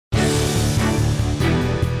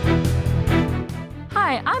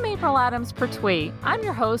Hi, I'm April Adams Pertwee. I'm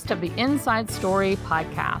your host of the Inside Story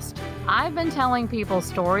podcast. I've been telling people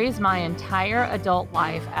stories my entire adult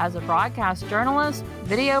life as a broadcast journalist,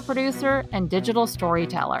 video producer, and digital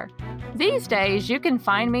storyteller. These days, you can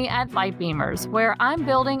find me at Lightbeamers, where I'm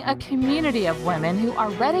building a community of women who are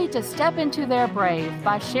ready to step into their brave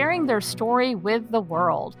by sharing their story with the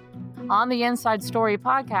world. On the Inside Story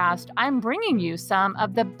podcast, I'm bringing you some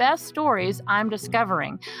of the best stories I'm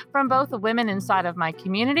discovering from both the women inside of my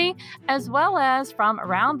community as well as from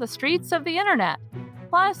around the streets of the internet.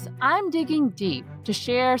 Plus, I'm digging deep to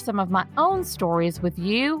share some of my own stories with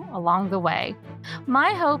you along the way.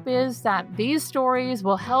 My hope is that these stories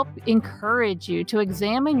will help encourage you to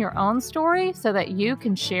examine your own story so that you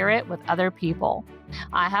can share it with other people.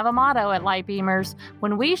 I have a motto at Lightbeamers: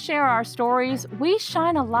 when we share our stories, we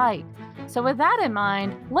shine a light. So with that in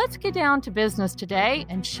mind, let's get down to business today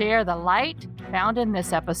and share the light found in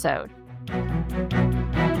this episode.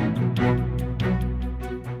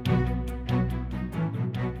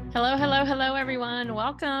 Hello, everyone.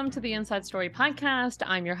 Welcome to the Inside Story podcast.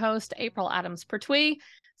 I'm your host, April Adams Pertwee.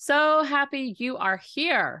 So happy you are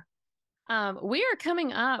here. We are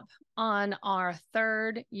coming up on our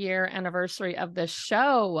 3rd year anniversary of the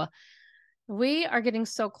show. We are getting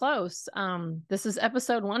so close. This is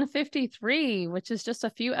episode 153, which is just a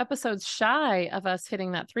few episodes shy of us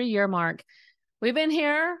hitting that 3-year mark. We've been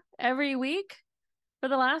here every week for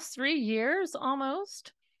the last 3 years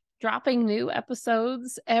almost, dropping new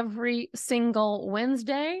episodes every single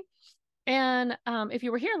Wednesday. And if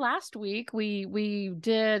you were here last week, we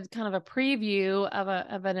did kind of a preview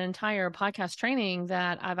of an entire podcast training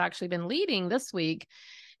that I've actually been leading this week.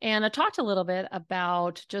 And I talked a little bit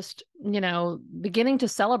about just, beginning to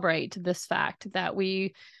celebrate this fact that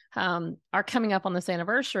we are coming up on this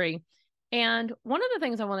anniversary. And one of the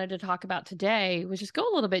things I wanted to talk about today was just go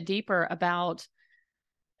a little bit deeper about,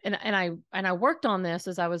 and I worked on this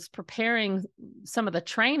as I was preparing some of the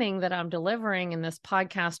training that I'm delivering in this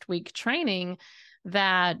podcast week training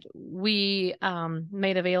that we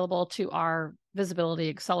made available to our Visibility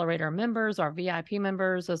Accelerator members, our VIP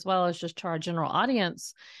members, as well as just to our general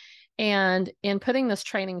audience. And in putting this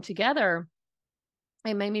training together,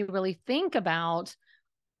 it made me really think about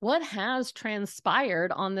what has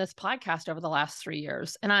transpired on this podcast over the last 3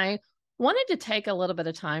 years. And I wanted to take a little bit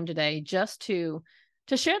of time today just to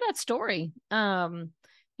share that story.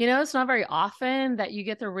 It's not very often that you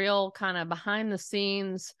get the real kind of behind the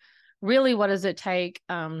scenes. Really, what does it take?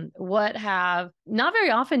 Not very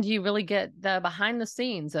often do you really get the behind the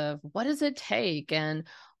scenes of what does it take and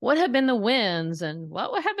what have been the wins and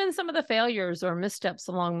what have been some of the failures or missteps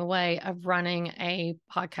along the way of running a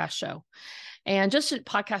podcast show and just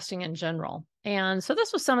podcasting in general. And so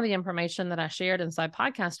this was some of the information that I shared inside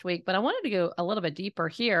Podcast Week, but I wanted to go a little bit deeper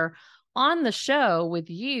here on the show with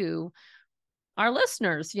you, our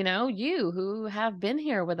listeners, you who have been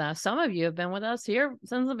here with us. Some of you have been with us here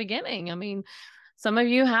since the beginning. I mean, some of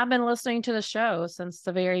you have been listening to the show since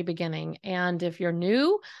the very beginning. And if you're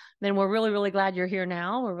new, then we're really, really glad you're here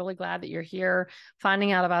now. We're really glad that you're here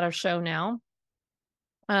finding out about our show now.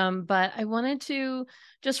 But I wanted to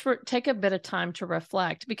just take a bit of time to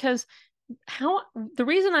reflect, because the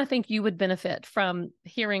reason I think you would benefit from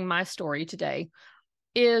hearing my story today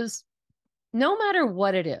is no matter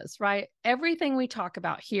what it is, right? Everything we talk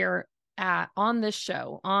about here on this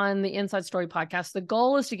show, on the Inside Story podcast, the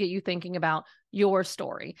goal is to get you thinking about your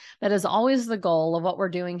story. That is always the goal of what we're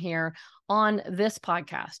doing here on this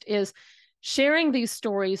podcast, is sharing these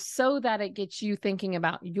stories so that it gets you thinking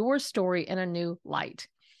about your story in a new light.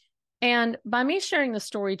 And by me sharing the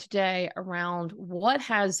story today around what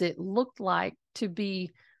has it looked like to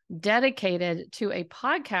be dedicated to a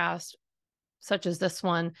podcast such as this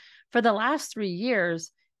one for the last 3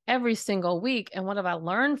 years, every single week, and what have I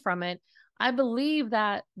learned from it, I believe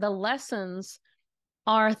that the lessons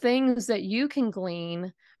are things that you can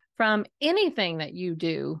glean from anything that you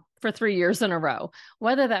do for 3 years in a row,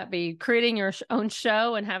 whether that be creating your own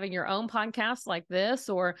show and having your own podcast like this,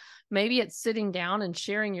 or maybe it's sitting down and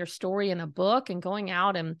sharing your story in a book and going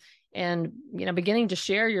out and beginning to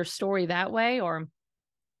share your story that way, or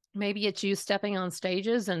maybe it's you stepping on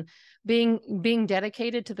stages and being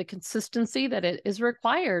dedicated to the consistency that it is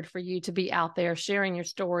required for you to be out there sharing your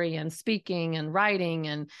story and speaking and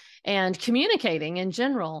writing and communicating in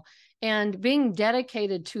general. And being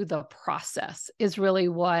dedicated to the process is really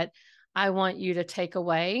what I want you to take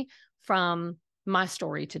away from my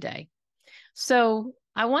story today. So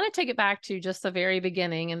I want to take it back to just the very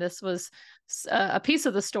beginning. And this was a piece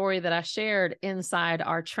of the story that I shared inside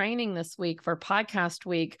our training this week for Podcast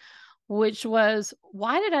Week, which was,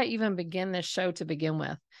 why did I even begin this show to begin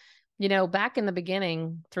with? Back in the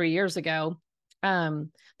beginning, 3 years ago, there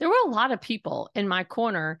were a lot of people in my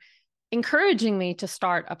corner encouraging me to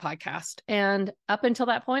start a podcast. And up until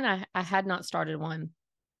that point, I had not started one.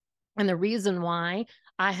 And the reason why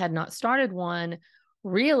I had not started one,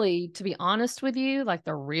 really, to be honest with you, like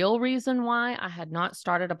the real reason why I had not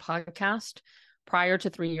started a podcast prior to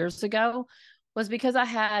 3 years ago was because I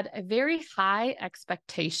had a very high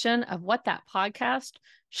expectation of what that podcast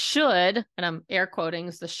should, and I'm air quoting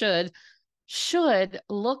the should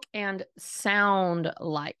look and sound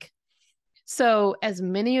like. So as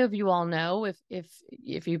many of you all know, if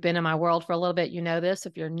you've been in my world for a little bit, you know this.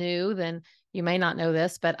 If you're new, then you may not know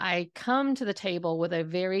this, but I come to the table with a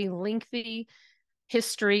very lengthy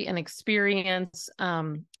history and experience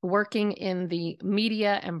working in the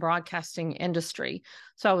media and broadcasting industry.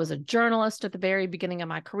 So I was a journalist at the very beginning of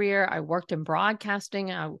my career. I worked in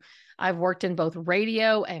broadcasting. I've worked in both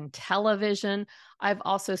radio and television. I've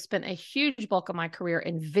also spent a huge bulk of my career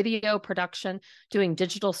in video production, doing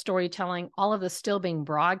digital storytelling, all of this still being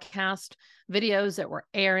broadcast videos that were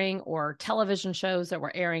airing or television shows that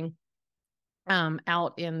were airing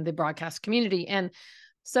out in the broadcast community. And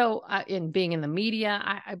so in being in the media,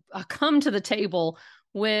 I come to the table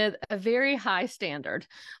with a very high standard.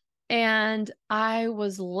 And I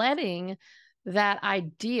was letting that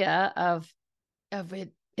idea of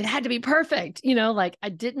it had to be perfect, like I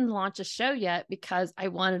didn't launch a show yet because I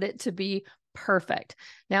wanted it to be perfect.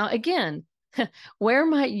 Now, again, where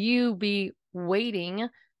might you be waiting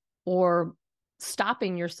or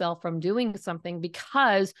stopping yourself from doing something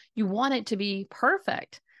because you want it to be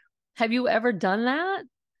perfect? Have you ever done that?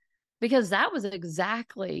 Because that was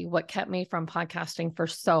exactly what kept me from podcasting for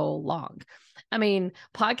so long. I mean,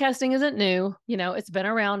 podcasting isn't new, it's been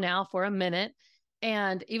around now for a minute.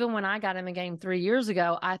 And even when I got in the game 3 years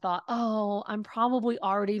ago, I thought, oh, I'm probably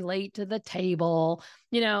already late to the table.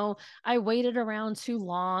 I waited around too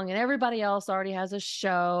long and everybody else already has a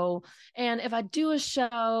show. And if I do a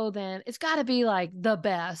show, then it's got to be like the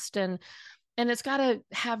best. And it's got to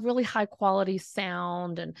have really high quality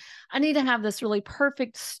sound. And I need to have this really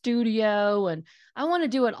perfect studio. And I want to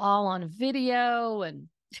do it all on video. And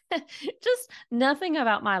just nothing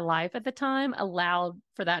about my life at the time allowed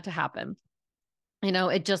for that to happen.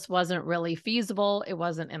 It just wasn't really feasible. It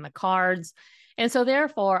wasn't in the cards. And so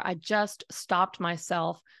therefore, I just stopped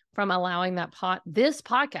myself from allowing this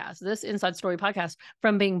podcast, this Inside Story podcast,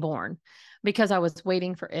 from being born because I was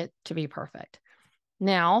waiting for it to be perfect.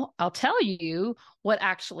 Now, I'll tell you what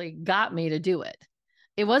actually got me to do it.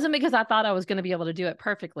 It wasn't because I thought I was going to be able to do it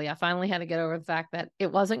perfectly. I finally had to get over the fact that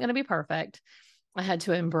it wasn't going to be perfect. I had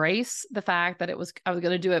to embrace the fact that I was going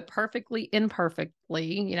to do it perfectly, imperfectly,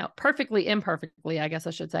 I guess I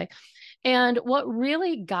should say. And what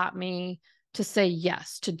really got me to say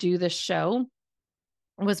yes to do this show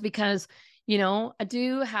was because I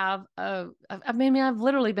do have I've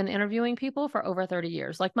literally been interviewing people for over 30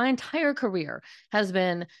 years. Like my entire career has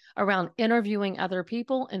been around interviewing other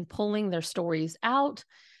people and pulling their stories out,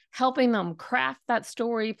 helping them craft that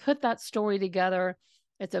story, put that story together.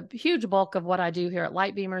 It's a huge bulk of what I do here at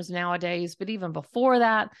Light Beamers nowadays. But even before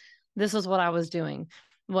that, this is what I was doing,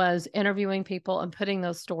 was interviewing people and putting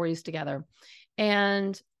those stories together.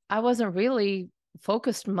 And I wasn't really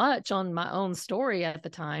focused much on my own story at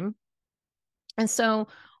the time. And so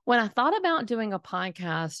when I thought about doing a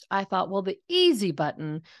podcast, I thought, well, the easy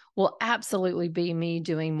button will absolutely be me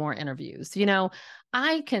doing more interviews.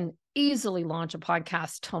 I can easily launch a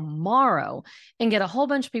podcast tomorrow and get a whole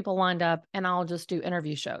bunch of people lined up, and I'll just do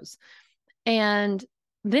interview shows. And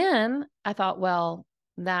then I thought, well,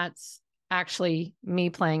 that's actually me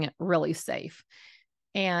playing it really safe.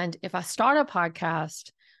 And if I start a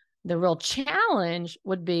podcast, the real challenge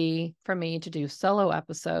would be for me to do solo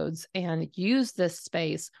episodes and use this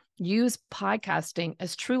space, use podcasting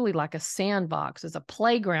as truly like a sandbox, as a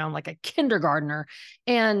playground, like a kindergartner,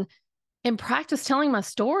 and practice telling my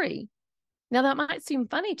story. Now, that might seem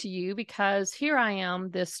funny to you because here I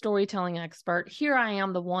am, this storytelling expert. Here I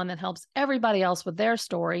am, the one that helps everybody else with their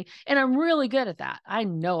story. And I'm really good at that. I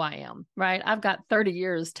know I am, right? I've got 30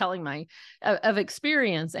 years telling of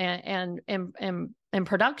experience and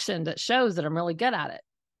production that shows that I'm really good at it.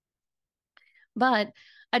 But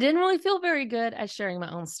I didn't really feel very good at sharing my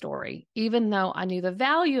own story, even though I knew the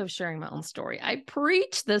value of sharing my own story. I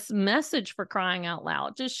preach this message, for crying out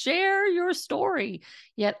loud, just share your story.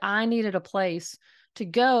 Yet I needed a place to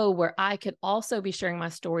go where I could also be sharing my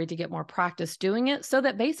story to get more practice doing it so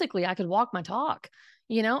that basically I could walk my talk.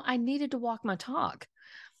 I needed to walk my talk.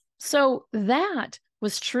 So that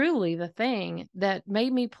was truly the thing that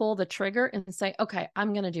made me pull the trigger and say, okay,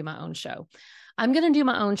 I'm going to do my own show. I'm going to do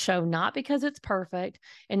my own show, not because it's perfect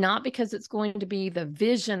and not because it's going to be the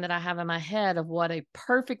vision that I have in my head of what a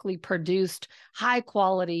perfectly produced, high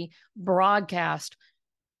quality broadcast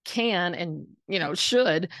can and,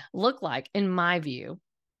 should look like, in my view,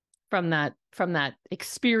 from that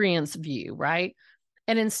experience view, right?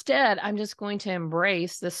 And instead, I'm just going to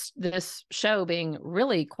embrace this show being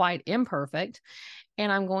really quite imperfect.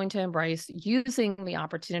 And I'm going to embrace using the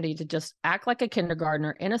opportunity to just act like a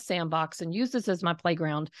kindergartner in a sandbox and use this as my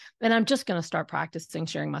playground. And I'm just going to start practicing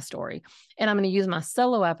sharing my story. And I'm going to use my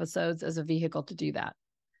solo episodes as a vehicle to do that.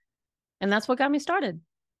 And that's what got me started.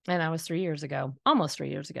 And that was 3 years ago, almost 3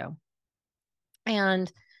 years ago.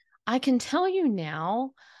 And I can tell you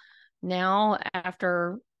now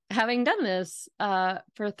after having done this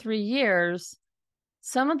for 3 years,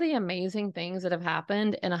 some of the amazing things that have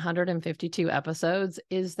happened in 152 episodes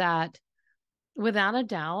is that, without a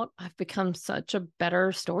doubt, I've become such a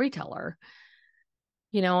better storyteller.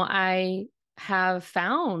 I have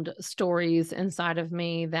found stories inside of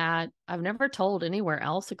me that I've never told anywhere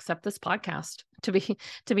else except this podcast.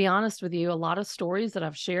 To be honest with you, a lot of stories that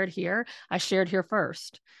I've shared here, I shared here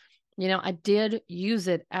first. I did use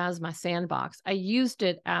it as my sandbox. I used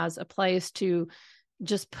it as a place to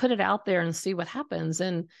just put it out there and see what happens.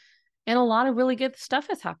 And a lot of really good stuff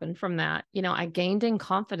has happened from that. I gained in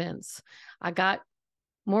confidence. I got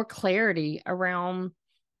more clarity around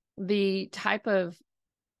the type of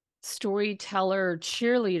storyteller,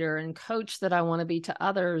 cheerleader, and coach that I want to be to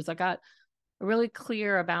others. I got really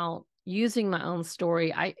clear about using my own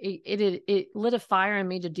story. It lit a fire in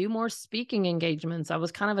me to do more speaking engagements. I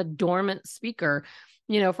was kind of a dormant speaker,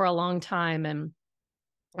 for a long time. And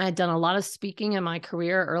I had done a lot of speaking in my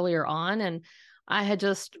career earlier on, and I had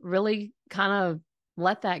just really kind of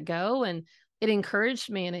let that go. And it encouraged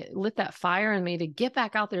me and it lit that fire in me to get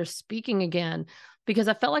back out there speaking again, because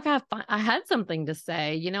I felt like I had something to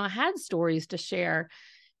say. I had stories to share.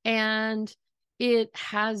 And it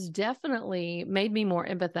has definitely made me more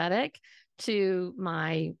empathetic to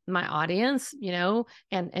my audience,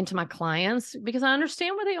 and to my clients, because I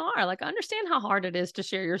understand where they are. Like, I understand how hard it is to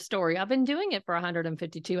share your story. I've been doing it for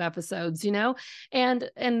 152 episodes, and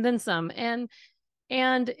then some. And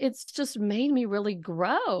it's just made me really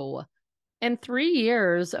grow. And 3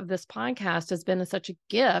 years of this podcast has been such a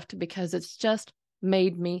gift, because it's just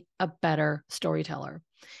made me a better storyteller.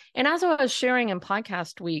 And as I was sharing in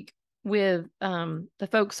podcast week with the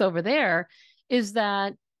folks over there, is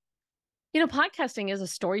that, podcasting is a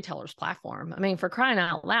storyteller's platform. I mean, for crying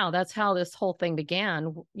out loud, that's how this whole thing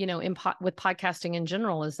began, with podcasting in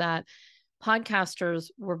general, is that podcasters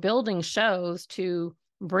were building shows to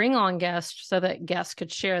bring on guests so that guests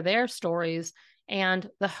could share their stories, and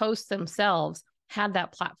the hosts themselves had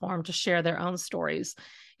that platform to share their own stories.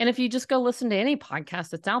 And if you just go listen to any podcast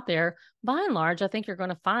that's out there, by and large, I think you're going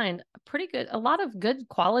to find a lot of good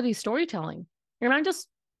quality storytelling. And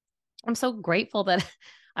I'm so grateful that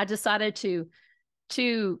I decided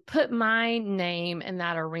to put my name in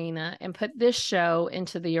that arena and put this show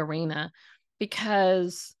into the arena,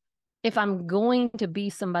 because if I'm going to be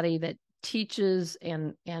somebody that teaches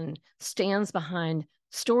and stands behind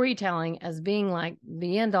storytelling as being like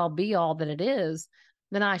the end all be all that it is,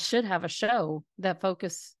 then I should have a show that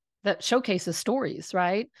showcases stories,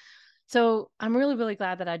 right? So I'm really, really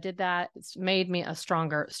glad that I did that. It's made me a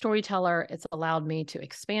stronger storyteller. It's allowed me to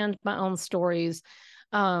expand my own stories.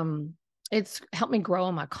 It's helped me grow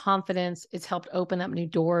in my confidence. It's helped open up new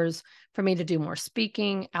doors for me to do more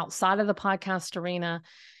speaking outside of the podcast arena.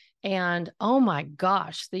 And oh my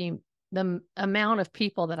gosh, the amount of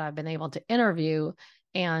people that I've been able to interview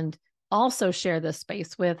and also share this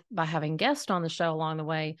space with by having guests on the show along the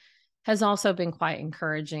way has also been quite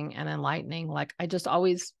encouraging and enlightening. Like, I just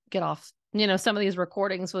always get off, some of these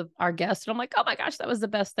recordings with our guests, and I'm like, oh my gosh, that was the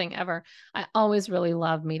best thing ever. I always really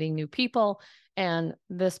love meeting new people. And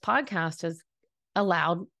this podcast has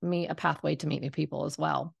allowed me a pathway to meet new people as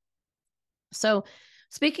well. So,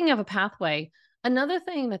 speaking of a pathway, another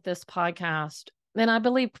thing that this podcast, and I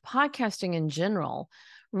believe podcasting in general,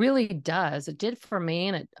 really does, it did for me,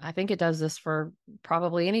 and I think it does this for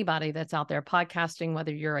probably anybody that's out there podcasting,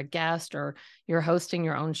 whether you're a guest or you're hosting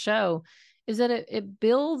your own show, is that it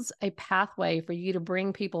builds a pathway for you to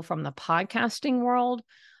bring people from the podcasting world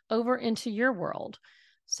over into your world.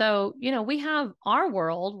 So, we have our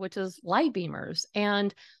world, which is light beamers.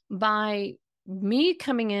 And by me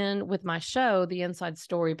coming in with my show, the Inside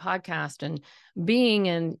Story podcast, and being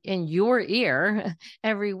in your ear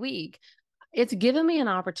every week, it's given me an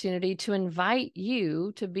opportunity to invite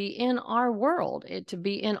you to be in our world, to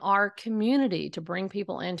be in our community, to bring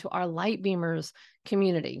people into our light beamers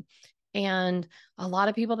community. And a lot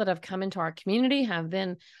of people that have come into our community have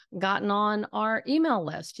then gotten on our email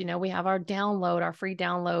list. You know, we have our download, our free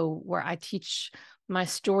download, where I teach my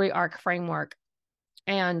story arc framework.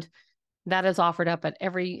 And that is offered up at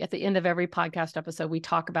the end of every podcast episode. We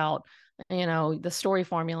talk about, you know, the story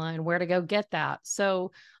formula and where to go get that.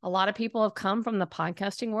 So a lot of people have come from the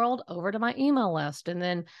podcasting world over to my email list. And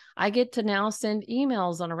then I get to now send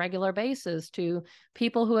emails on a regular basis to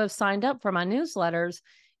people who have signed up for my newsletters.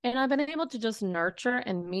 And I've been able to just nurture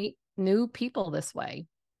and meet new people this way.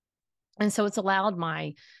 And so it's allowed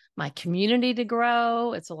my community to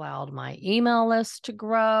grow. It's allowed my email list to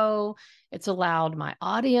grow. It's allowed my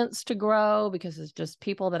audience to grow because it's just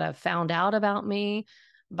people that have found out about me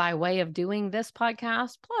by way of doing this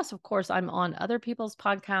podcast. Plus, of course, I'm on other people's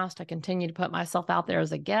podcasts. I continue to put myself out there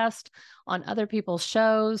as a guest on other people's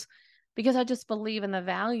shows because I just believe in the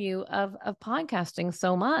value of podcasting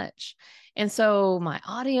so much. And so my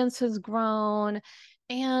audience has grown.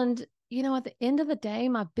 And, you know, at the end of the day,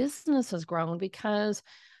 my business has grown because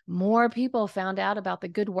more people found out about the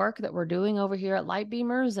good work that we're doing over here at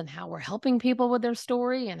Lightbeamers and how we're helping people with their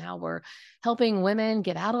story and how we're helping women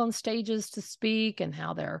get out on stages to speak and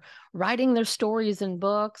how they're writing their stories in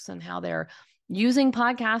books and how they're using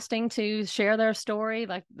podcasting to share their story.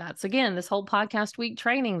 Like that's, again, this whole podcast week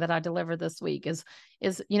training that I delivered this week is,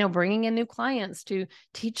 you know, bringing in new clients to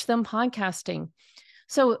teach them podcasting.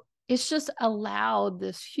 So it's just allowed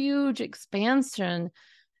this huge expansion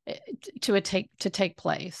to take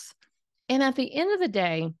place. And at the end of the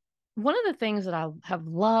day, one of the things that I have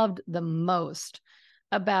loved the most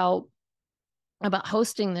about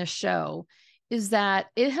hosting this show is that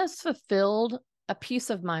it has fulfilled a piece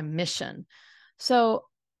of my mission. So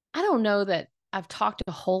I don't know that I've talked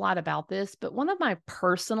a whole lot about this, but one of my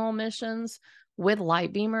personal missions with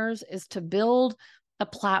Lightbeamers is to build a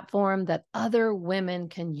platform that other women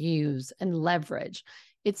can use and leverage.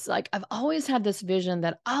 It's like I've always had this vision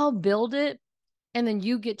that I'll build it and then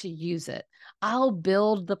you get to use it. I'll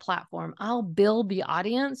build the platform, I'll build the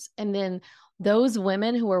audience, and then those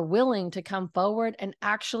women who are willing to come forward and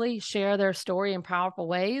actually share their story in powerful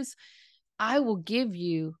ways, I will give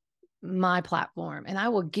you my platform and I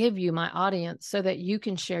will give you my audience so that you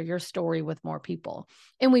can share your story with more people.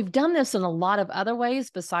 And we've done this in a lot of other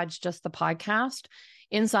ways besides just the podcast.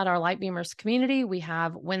 Inside our Lightbeamers community, we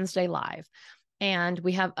have Wednesday Live. And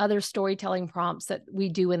we have other storytelling prompts that we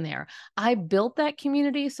do in there. I built that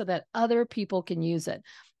community so that other people can use it.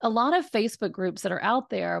 A lot of Facebook groups that are out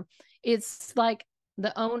there, it's like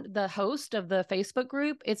the host of the Facebook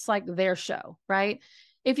group, it's like their show, right?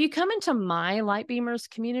 If you come into my Lightbeamers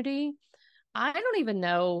community, I don't even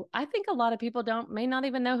know. I think a lot of people may not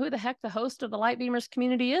even know who the heck the host of the Lightbeamers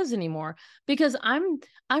community is anymore, because I'm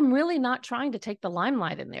really not trying to take the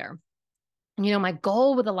limelight in there. You know, my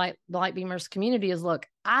goal with the Lightbeamers community is, look,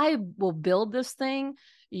 I will build this thing.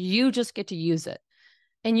 You just get to use it.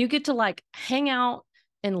 And you get to like hang out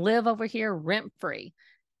and live over here rent free.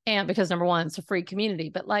 And because number one, it's a free community,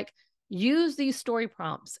 but like use these story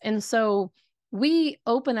prompts. And so we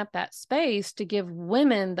open up that space to give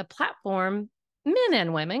women the platform, men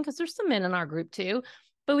and women, because there's some men in our group too,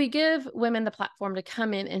 but we give women the platform to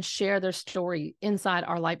come in and share their story inside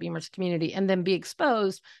our Lightbeamers community and then be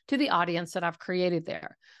exposed to the audience that I've created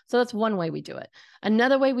there. So that's one way we do it.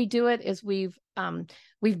 Another way we do it is we've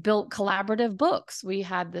built collaborative books. We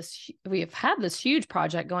have had this huge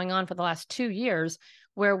project going on for the last 2 years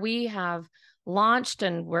where we have launched,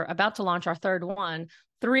 and we're about to launch our third one,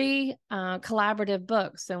 3 collaborative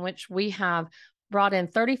books in which we have brought in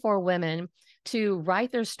 34 women to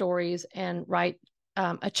write their stories and write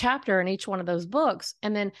a chapter in each one of those books.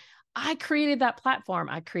 And then I created that platform.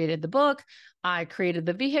 I created the book. I created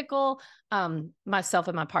the vehicle. Myself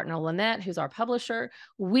and my partner, Lynette, who's our publisher,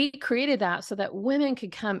 we created that so that women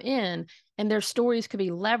could come in and their stories could be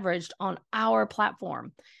leveraged on our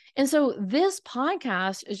platform. And so this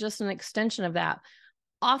podcast is just an extension of that.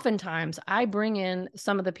 Oftentimes I bring in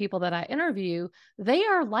some of the people that I interview. They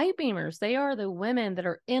are Lightbeamers. They are the women that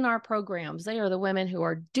are in our programs. They are the women who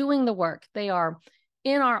are doing the work. They are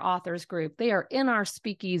in our authors group. They are in our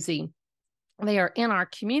speakeasy. They are in our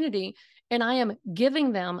community. And I am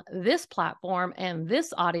giving them this platform and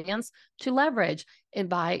this audience to leverage, and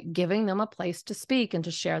by giving them a place to speak and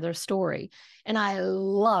to share their story. And I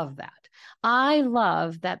love that. I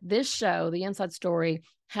love that this show, The Inside Story,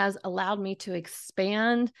 has allowed me to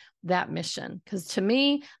expand that mission, because to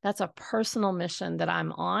me, that's a personal mission that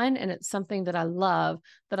I'm on. And it's something that I love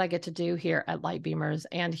that I get to do here at Lightbeamers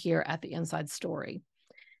and here at The Inside Story.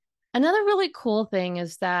 Another really cool thing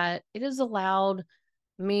is that it has allowed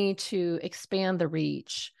me to expand the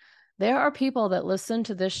reach. There are people that listen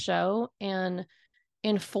to this show and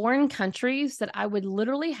in foreign countries that I would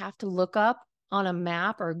literally have to look up on a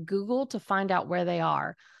map or Google to find out where they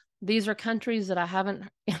are. These are countries that I haven't,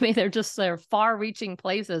 I mean, they're far reaching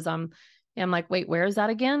places. I'm like, wait, where is that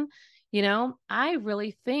again? I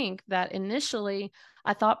really think that initially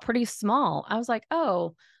I thought pretty small. I was like,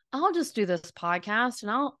 oh, I'll just do this podcast and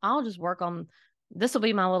I'll just work on this will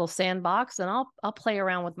be my little sandbox and I'll play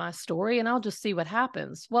around with my story and I'll just see what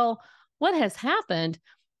happens. Well, what has happened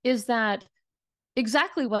is that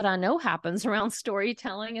exactly what I know happens around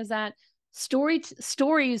storytelling is that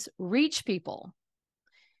stories reach people.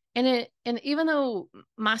 And even though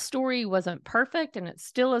my story wasn't perfect and it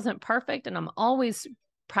still isn't perfect, and I'm always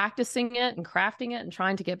practicing it and crafting it and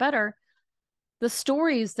trying to get better, the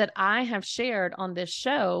stories that I have shared on this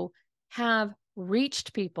show have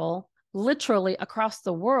reached people literally across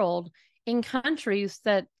the world in countries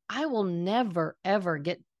that I will never, ever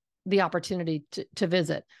get the opportunity to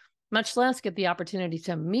visit, much less get the opportunity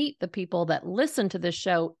to meet the people that listen to this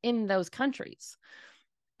show in those countries.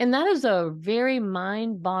 And that is a very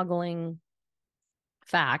mind-boggling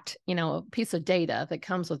fact, a piece of data that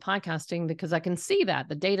comes with podcasting, because I can see that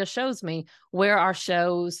the data shows me where our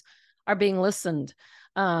shows are being listened,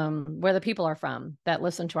 where the people are from that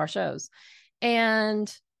listen to our shows.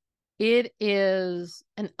 And it is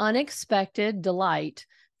an unexpected delight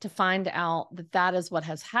to find out that that is what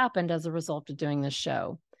has happened as a result of doing this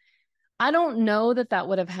show. I don't know that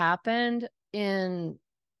would have happened in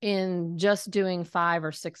just doing 5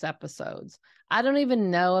 or 6 episodes. I don't even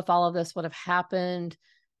know if all of this would have happened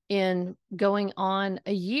in going on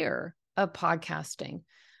a year of podcasting.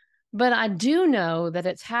 But I do know that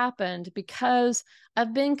it's happened because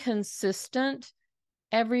I've been consistent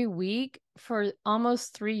every week for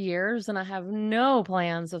almost 3 years, and I have no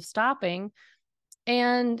plans of stopping.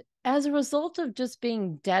 And as a result of just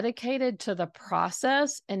being dedicated to the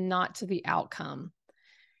process and not to the outcome.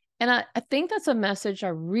 And I think that's a message I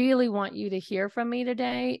really want you to hear from me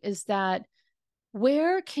today, is that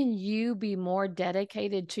where can you be more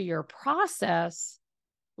dedicated to your process?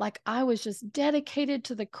 Like I was just dedicated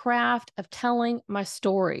to the craft of telling my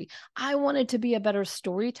story. I wanted to be a better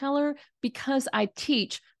storyteller because I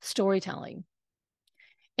teach storytelling.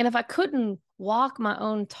 And if I couldn't walk my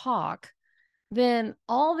own talk, then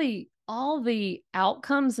all the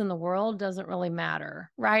outcomes in the world doesn't really matter,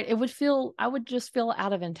 right? I would just feel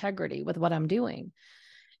out of integrity with what I'm doing.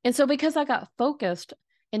 And so because I got focused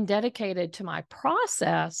and dedicated to my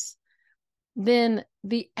process, then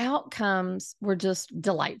the outcomes were just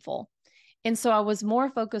delightful. And so I was more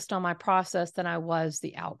focused on my process than I was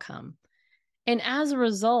the outcome. And as a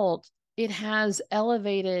result, it has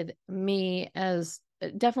elevated me as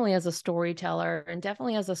definitely as a storyteller and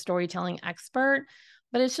definitely as a storytelling expert,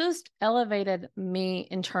 but it's just elevated me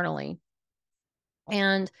internally.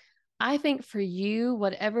 And I think for you,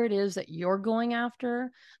 whatever it is that you're going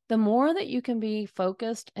after, the more that you can be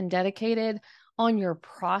focused and dedicated on your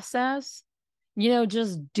process,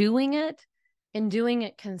 just doing it and doing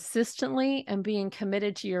it consistently and being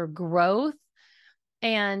committed to your growth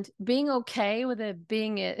and being okay with it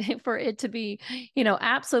being it for it to be,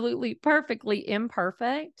 absolutely perfectly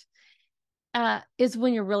imperfect, is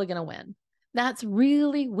when you're really going to win. That's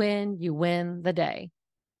really when you win the day.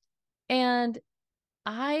 And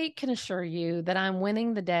I can assure you that I'm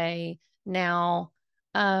winning the day now.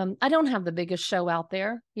 I don't have the biggest show out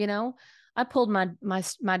there. I pulled my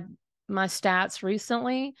stats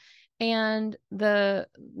recently, and the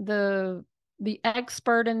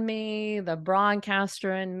expert in me, the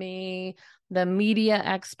broadcaster in me, the media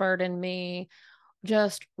expert in me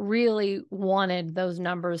just really wanted those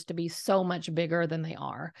numbers to be so much bigger than they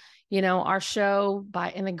are. Our show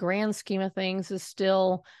in the grand scheme of things is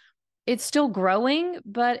still growing,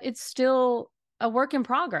 but it's still a work in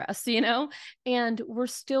progress, and we're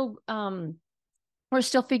still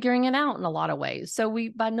figuring it out in a lot of ways. So we,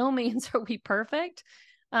 by no means are we perfect.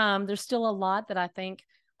 There's still a lot that I think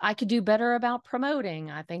I could do better about promoting.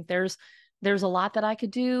 I think there's a lot that I could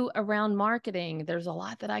do around marketing. There's a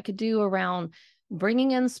lot that I could do around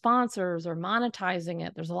bringing in sponsors or monetizing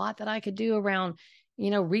it. There's a lot that I could do around,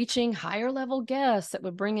 reaching higher level guests that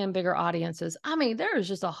would bring in bigger audiences. I mean, there is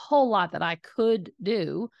just a whole lot that I could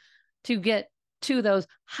do to get to those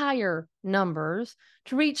higher numbers,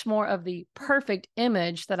 to reach more of the perfect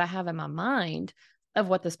image that I have in my mind of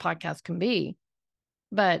what this podcast can be.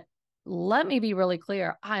 But let me be really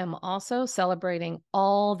clear. I am also celebrating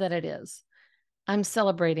all that it is. I'm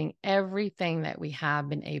celebrating everything that we have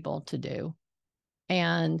been able to do.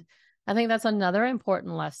 And I think that's another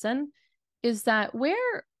important lesson, is that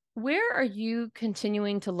where are you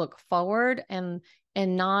continuing to look forward and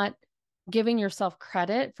not giving yourself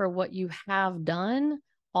credit for what you have done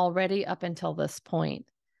already up until this point.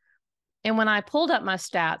 And when I pulled up my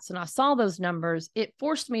stats and I saw those numbers, it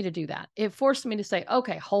forced me to do that. It forced me to say,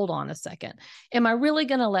 okay, hold on a second. Am I really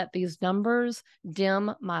going to let these numbers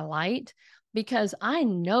dim my light? Because I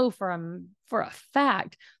know for a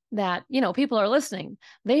fact that, people are listening.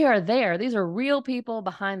 They are there. These are real people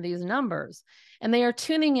behind these numbers, and they are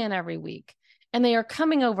tuning in every week, and they are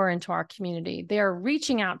coming over into our community. They are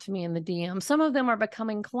reaching out to me in the DM. Some of them are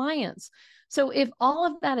becoming clients. So if all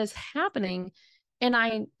of that is happening, and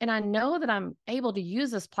I know that I'm able to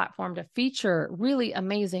use this platform to feature really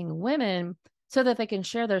amazing women so that they can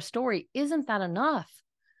share their story, isn't that enough?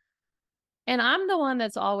 And I'm the one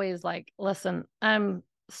that's always like, listen, I'm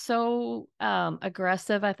so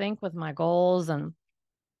aggressive, I think, with my goals, and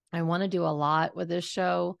I want to do a lot with this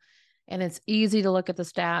show. And it's easy to look at the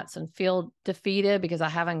stats and feel defeated because I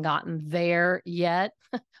haven't gotten there yet.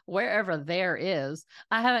 Wherever there is,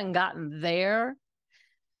 I haven't gotten there.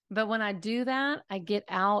 But when I do that, I get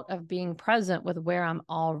out of being present with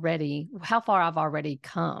how far I've already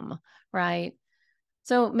come, right?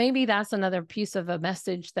 So maybe that's another piece of a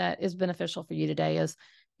message that is beneficial for you today is,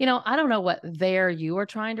 I don't know what there you are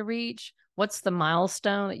trying to reach. What's the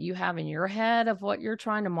milestone that you have in your head of what you're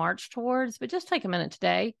trying to march towards? But just take a minute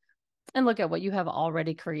today and look at what you have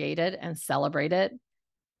already created and celebrate it.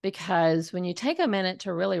 Because when you take a minute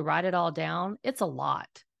to really write it all down, it's a lot.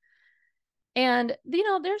 And,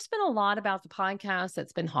 there's been a lot about the podcast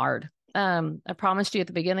that's been hard. I promised you at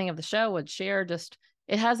the beginning of the show would share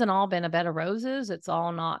it hasn't all been a bed of roses. It's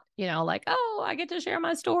all not, like, oh, I get to share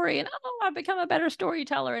my story, and oh, I've become a better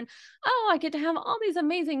storyteller, and oh, I get to have all these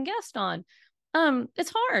amazing guests on.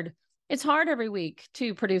 It's hard. It's hard every week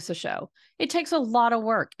to produce a show. It takes a lot of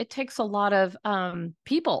work. It takes a lot of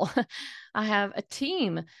people. I have a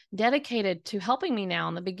team dedicated to helping me now.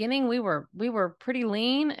 In the beginning, we were pretty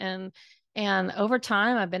lean, and over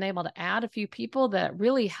time, I've been able to add a few people that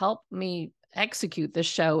really help me execute this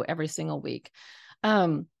show every single week.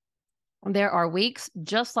 There are weeks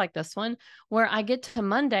just like this one where I get to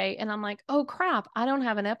Monday and I'm like, oh crap, I don't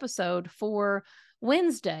have an episode for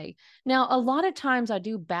Wednesday. Now, a lot of times I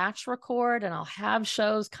do batch record and I'll have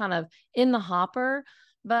shows kind of in the hopper,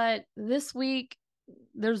 but this week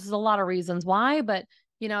there's a lot of reasons why, but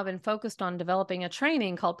I've been focused on developing a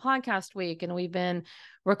training called Podcast Week, and we've been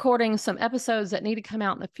recording some episodes that need to come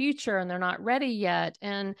out in the future and they're not ready yet.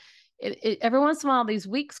 And every once in a while, these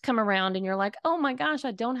weeks come around and you're like, oh my gosh,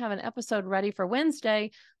 I don't have an episode ready for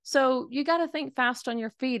Wednesday. So you got to think fast on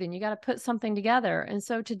your feet and you got to put something together. And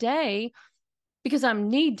so today, because I'm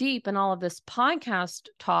knee deep in all of this podcast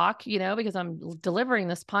talk, because I'm delivering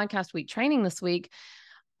this Podcast Week training this week,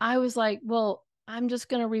 I was like, well, I'm just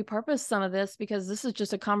going to repurpose some of this because this is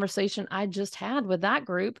just a conversation I just had with that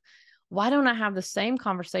group. Why don't I have the same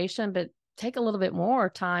conversation, but take a little bit more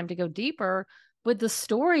time to go deeper with the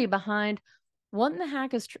story behind what in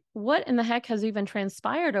the heck has even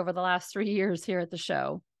transpired over the last 3 years here at the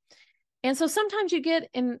show? And so sometimes you get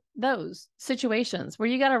in those situations where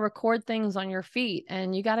you got to record things on your feet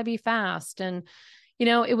and you got to be fast. And,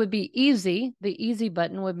 it would be easy. The easy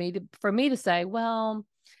button would be for me to say, well,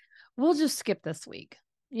 we'll just skip this week.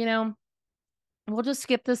 We'll just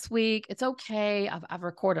skip this week. It's okay. I've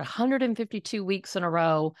recorded 152 weeks in a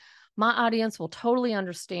row. My audience will totally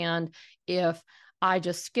understand if I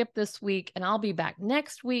just skip this week, and I'll be back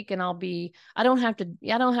next week, and I don't have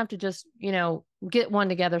to just, get one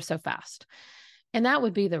together so fast. And that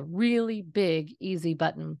would be the really big, easy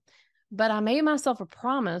button. But I made myself a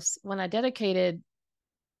promise when I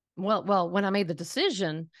when I made the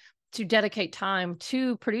decision to dedicate time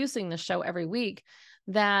to producing the show every week,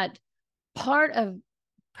 that part of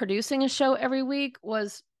producing a show every week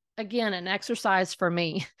was, again, an exercise for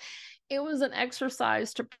me. It was an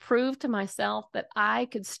exercise to prove to myself that I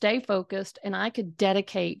could stay focused and I could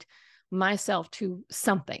dedicate myself to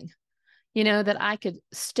something, that I could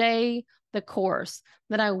stay the course,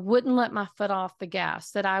 that I wouldn't let my foot off the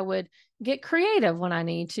gas, that I would get creative when I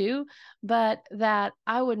need to, but that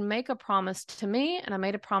I would make a promise to me. And I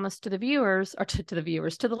made a promise to the viewers, or to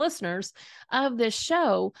the listeners of this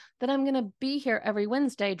show, that I'm going to be here every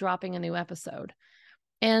Wednesday dropping a new episode.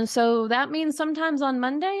 And so that means sometimes on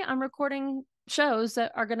Monday, I'm recording shows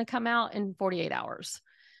that are going to come out in 48 hours.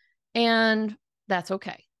 And that's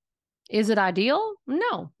okay. Is it ideal?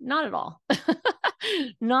 No, not at all.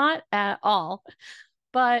 Not at all.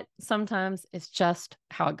 But sometimes it's just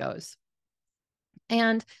how it goes.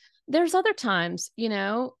 And There's other times,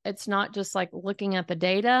 it's not just like looking at the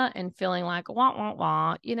data and feeling like, wah, wah,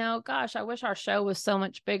 wah, gosh, I wish our show was so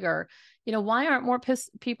much bigger. Why aren't more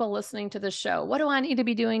people listening to the show? What do I need to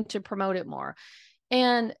be doing to promote it more?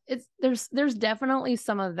 And there's definitely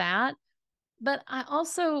some of that. But I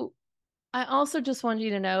also just want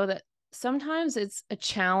you to know that sometimes it's a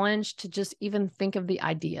challenge to just even think of the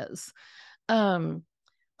ideas.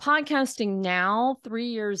 Podcasting now, 3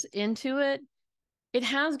 years into it, it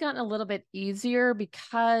has gotten a little bit easier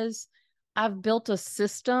because I've built a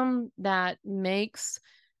system that makes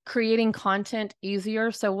creating content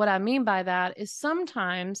easier. So what I mean by that is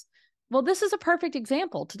sometimes, well, this is a perfect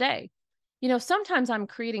example today. Sometimes I'm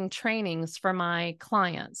creating trainings for my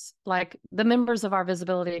clients, like the members of our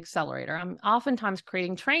Visibility Accelerator. I'm oftentimes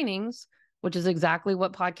creating trainings, which is exactly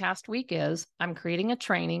what Podcast Week is. I'm creating a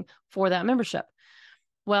training for that membership.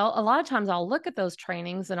 Well, a lot of times I'll look at those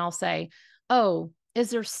trainings and I'll say, oh, is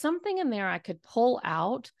there something in there I could pull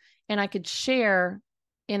out and I could share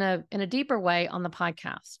in a deeper way on the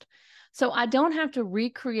podcast? So I don't have to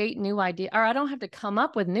recreate new ideas, or I don't have to come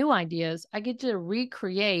up with new ideas. I get to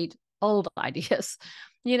recreate old ideas,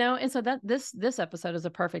 and so that this episode is a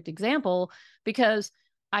perfect example, because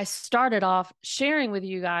I started off sharing with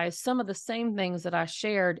you guys some of the same things that I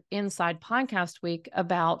shared inside Podcast Week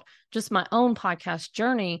about just my own podcast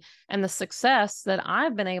journey and the success that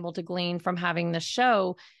I've been able to glean from having the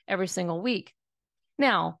show every single week.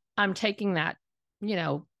 Now, I'm taking that,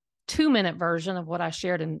 2-minute version of what I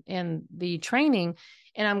shared in the training,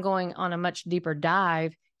 and I'm going on a much deeper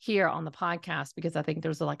dive here on the podcast, because I think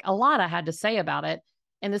there's a lot I had to say about it.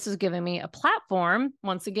 And this is giving me a platform,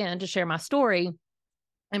 once again, to share my story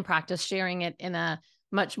and practice sharing it in a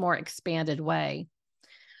much more expanded way.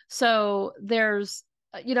 So there's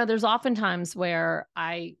oftentimes where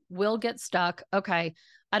I will get stuck. Okay,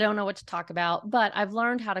 I don't know what to talk about, but I've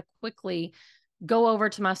learned how to quickly go over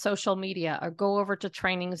to my social media or go over to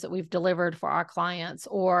trainings that we've delivered for our clients,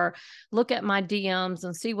 or look at my DMs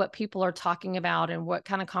and see what people are talking about and what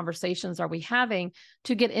kind of conversations are we having,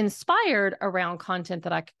 to get inspired around content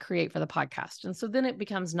that I could create for the podcast. And so then it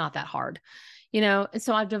becomes not that hard, and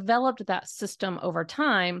so I've developed that system over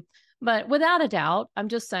time. But without a doubt, I'm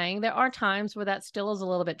just saying there are times where that still is a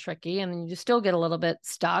little bit tricky and you still get a little bit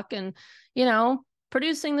stuck. And,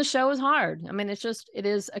 producing the show is hard. I mean, it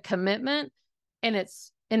is a commitment, and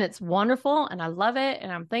it's wonderful, and I love it,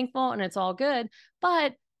 and I'm thankful, and it's all good.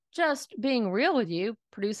 But just being real with you,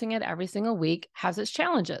 producing it every single week has its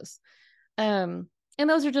challenges. And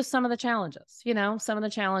those are just some of the challenges, some of the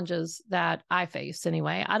challenges that I face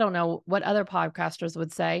anyway. I don't know what other podcasters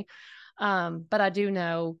would say. But I do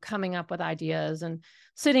know coming up with ideas and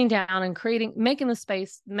sitting down and making the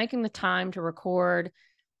space, making the time to record,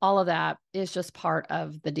 all of that is just part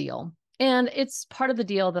of the deal. And it's part of the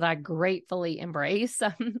deal that I gratefully embrace.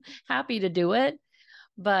 I'm happy to do it,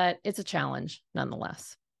 but it's a challenge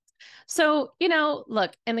nonetheless. So,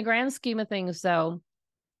 look, in the grand scheme of things, though,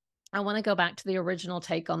 I want to go back to the original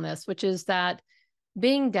take on this, which is that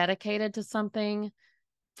being dedicated to something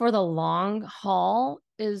for the long haul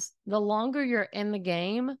is, the longer you're in the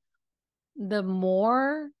game, the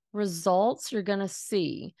more results you're going to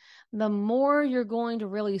see, the more you're going to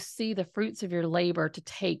really see the fruits of your labor to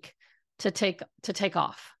take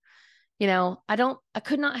off. I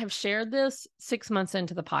could not have shared this 6 months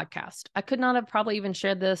into the podcast. I could not have probably even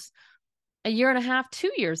shared this a year and a half,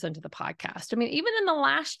 2 years into the podcast. I mean, even in the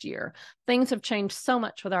last year, things have changed so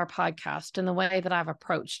much with our podcast and the way that I've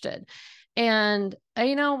approached it. And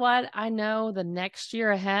you know what? I know the next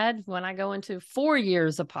year ahead, when I go into 4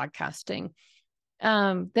 years of podcasting,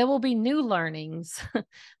 there will be new learnings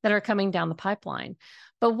that are coming down the pipeline.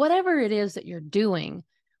 But whatever it is that you're doing,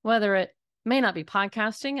 whether it may not be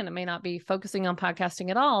podcasting and it may not be focusing on podcasting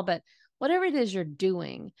at all, but whatever it is you're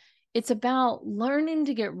doing, it's about learning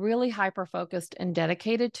to get really hyper-focused and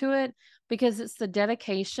dedicated to it, because it's the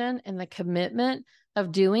dedication and the commitment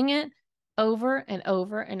of doing it over and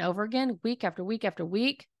over and over again, week after week after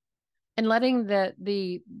week, and letting the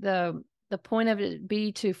point of it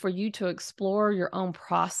be for you to explore your own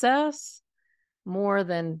process more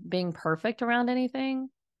than being perfect around anything,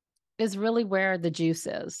 is really where the juice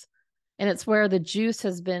is. And it's where the juice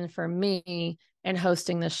has been for me in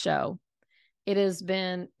hosting this show. It has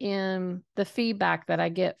been in the feedback that I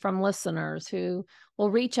get from listeners who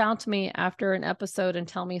will reach out to me after an episode and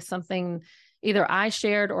tell me something either I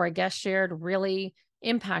shared or a guest shared really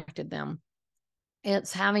impacted them.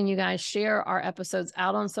 It's having you guys share our episodes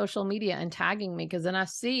out on social media and tagging me, because then I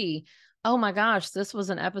see, oh my gosh, this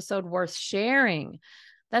was an episode worth sharing.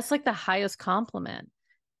 That's like the highest compliment.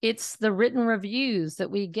 It's the written reviews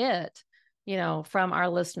that we get from our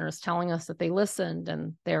listeners telling us that they listened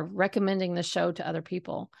and they're recommending the show to other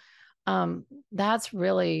people. That's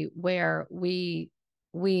really where we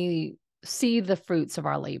see the fruits of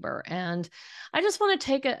our labor. And I just want to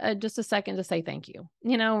take just a second to say thank you,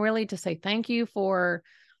 really to say thank you for,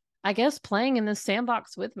 I guess, playing in this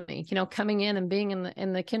sandbox with me, coming in and being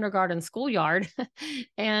in the kindergarten schoolyard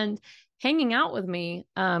and hanging out with me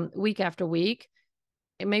week after week.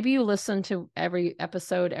 Maybe you listen to every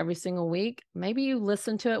episode every single week. Maybe you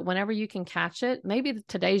listen to it whenever you can catch it. Maybe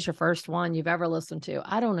today's your first one you've ever listened to.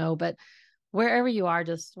 I don't know, but wherever you are,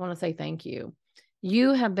 just want to say thank you.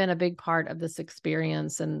 You have been a big part of this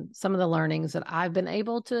experience and some of the learnings that I've been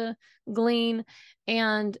able to glean.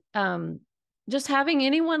 And just having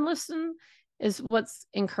anyone listen is what's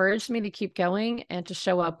encouraged me to keep going and to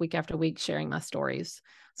show up week after week sharing my stories.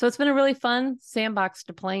 So it's been a really fun sandbox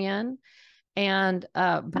to play in. And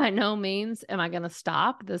by no means am I going to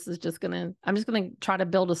stop. I'm just going to try to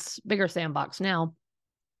build a bigger sandbox now.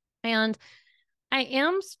 And I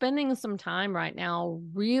am spending some time right now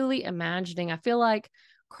really imagining. I feel like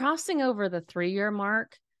crossing over the 3-year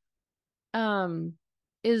mark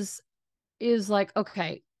is like,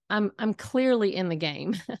 okay, I'm clearly in the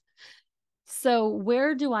game. So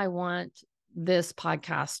where do I want this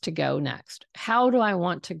podcast to go next? How do I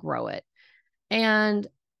want to grow it? And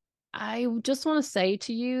I just want to say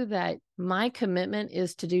to you that my commitment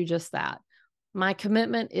is to do just that. My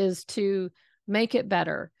commitment is to make it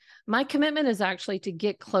better. My commitment is actually to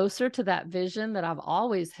get closer to that vision that I've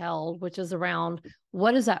always held, which is around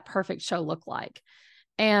what does that perfect show look like?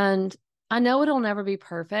 And I know it'll never be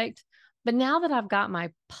perfect, but now that I've got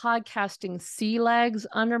my podcasting sea legs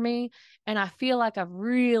under me, and I feel like I've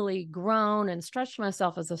really grown and stretched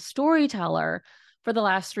myself as a storyteller for the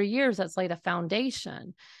last 3 years, that's laid a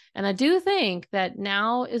foundation. And I do think that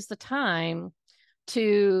now is the time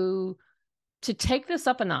to take this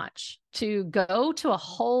up a notch, to go to a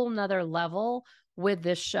whole nother level with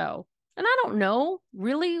this show. And I don't know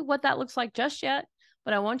really what that looks like just yet,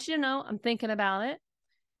 but I want you to know I'm thinking about it.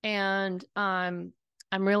 And I'm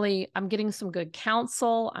getting some good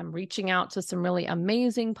counsel. I'm reaching out to some really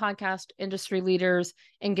amazing podcast industry leaders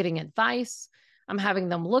and getting advice. I'm having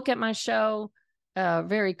them look at my show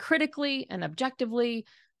very critically and objectively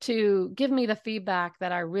to give me the feedback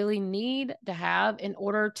that I really need to have in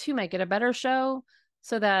order to make it a better show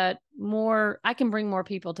so that I can bring more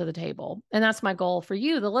people to the table. And that's my goal for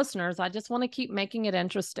you, the listeners. I just want to keep making it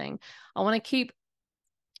interesting. I want to keep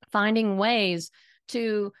finding ways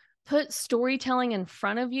to put storytelling in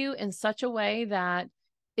front of you in such a way that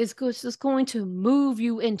is just going to move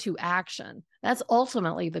you into action. That's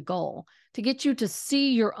ultimately the goal, to get you to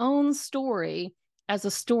see your own story as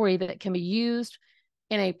a story that can be used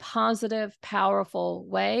in a positive, powerful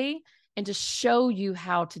way, and to show you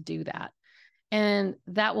how to do that. And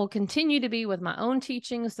that will continue to be with my own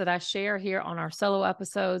teachings that I share here on our solo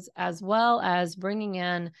episodes, as well as bringing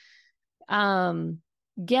in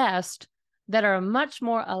guests that are much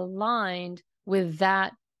more aligned with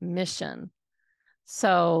that mission.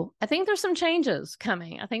 So I think there's some changes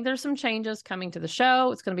coming. I think there's some changes coming to the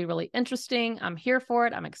show. It's going to be really interesting. I'm here for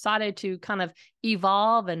it. I'm excited to kind of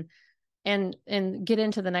evolve and get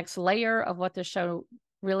into the next layer of what this show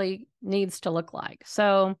really needs to look like.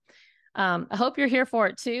 So I hope you're here for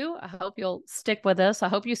it too. I hope you'll stick with us. I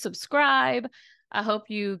hope you subscribe. I hope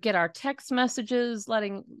you get our text messages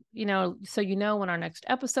letting you know, so you know when our next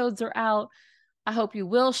episodes are out. I hope you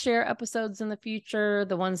will share episodes in the future,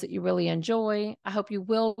 the ones that you really enjoy. I hope you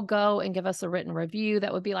will go and give us a written review.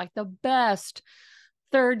 That would be like the best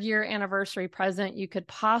 3rd-year anniversary present you could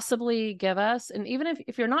possibly give us. And even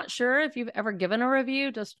if you're not sure if you've ever given a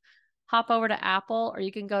review, just hop over to Apple, or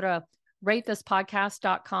you can go to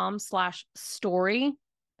ratethispodcast.com/story.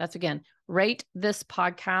 That's again,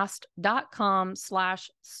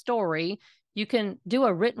 ratethispodcast.com/story. You can do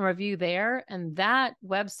a written review there, and that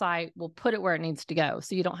website will put it where it needs to go.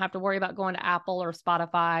 So you don't have to worry about going to Apple or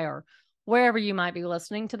Spotify or wherever you might be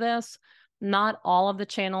listening to this. Not all of the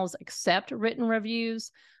channels accept written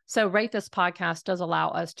reviews. So Rate This Podcast does allow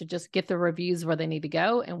us to just get the reviews where they need to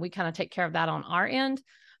go. And we kind of take care of that on our end.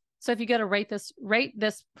 So if you go to rate this review?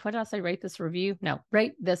 No,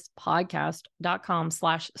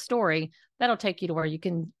 ratethispodcast.com/story. That'll take you to where you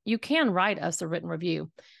can write us a written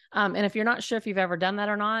review. And if you're not sure if you've ever done that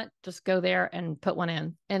or not, just go there and put one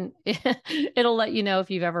in, and it'll let you know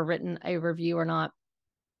if you've ever written a review or not.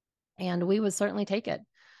 And we would certainly take it.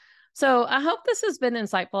 So I hope this has been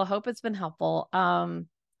insightful. I hope it's been helpful.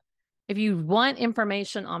 If you want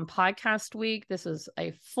information on Podcast Week, this is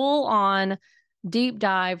a full-on deep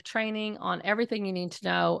dive training on everything you need to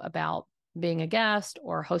know about being a guest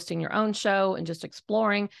or hosting your own show and just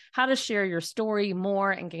exploring how to share your story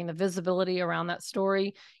more and gain the visibility around that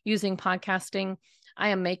story using podcasting, I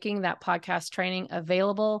am making that podcast training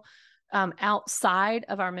available outside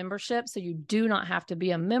of our membership. So you do not have to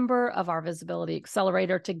be a member of our Visibility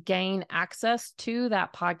Accelerator to gain access to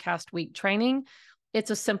that podcast week training.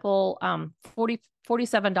 It's a simple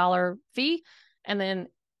 $47 fee. And then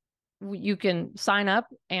you can sign up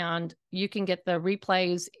and you can get the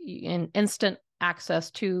replays in instant access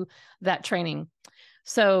to that training.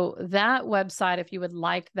 So that website, if you would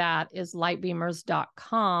like that, is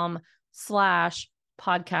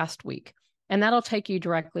lightbeamers.com/podcast week. And that'll take you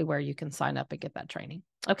directly where you can sign up and get that training.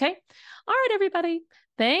 Okay. All right, everybody.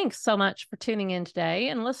 Thanks so much for tuning in today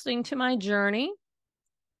and listening to my journey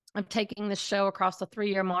of taking this show across the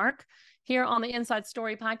 3-year mark here on the Inside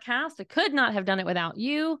Story podcast. I could not have done it without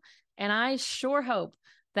you. And I sure hope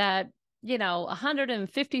that,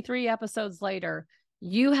 153 episodes later,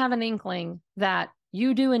 you have an inkling that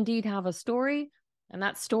you do indeed have a story, and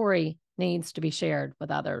that story needs to be shared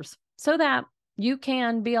with others so that you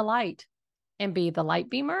can be a light and be the light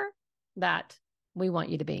beamer that we want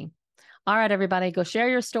you to be. All right, everybody, go share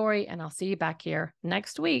your story, and I'll see you back here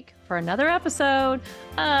next week for another episode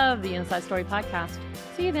of the Inside Story podcast.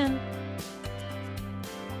 See you then.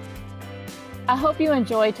 I hope you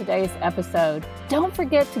enjoyed today's episode. Don't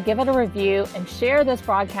forget to give it a review and share this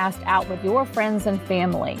broadcast out with your friends and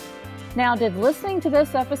family. Now, did listening to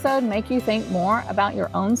this episode make you think more about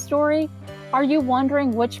your own story? Are you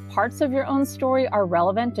wondering which parts of your own story are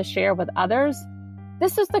relevant to share with others?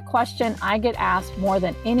 This is the question I get asked more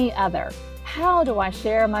than any other. How do I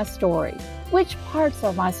share my story? Which parts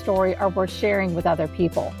of my story are worth sharing with other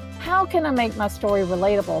people? How can I make my story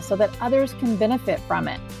relatable so that others can benefit from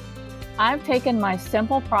it? I've taken my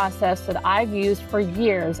simple process that I've used for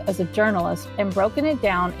years as a journalist and broken it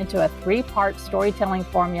down into a 3-part storytelling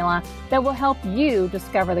formula that will help you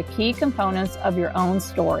discover the key components of your own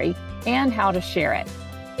story and how to share it.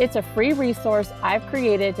 It's a free resource I've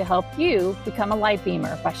created to help you become a light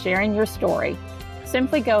beamer by sharing your story.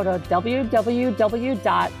 Simply go to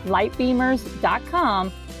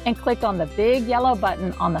www.lightbeamers.com and click on the big yellow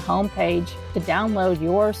button on the homepage to download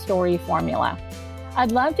your story formula.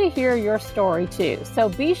 I'd love to hear your story too, so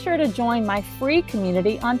be sure to join my free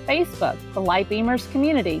community on Facebook, the Light Beamers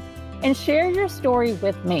Community, and share your story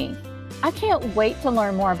with me. I can't wait to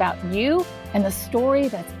learn more about you and the story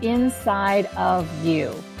that's inside of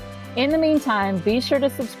you. In the meantime, be sure to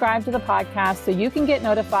subscribe to the podcast so you can get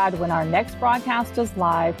notified when our next broadcast is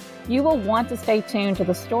live. You will want to stay tuned to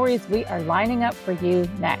the stories we are lining up for you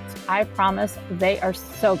next. I promise they are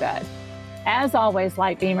so good. As always,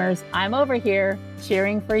 Light Beamers, I'm over here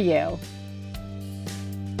cheering for you.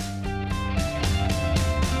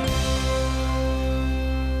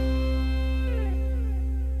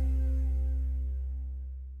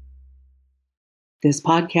 This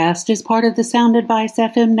podcast is part of the Sound Advice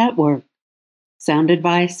FM network. Sound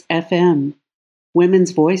Advice FM. Women's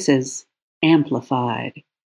voices amplified.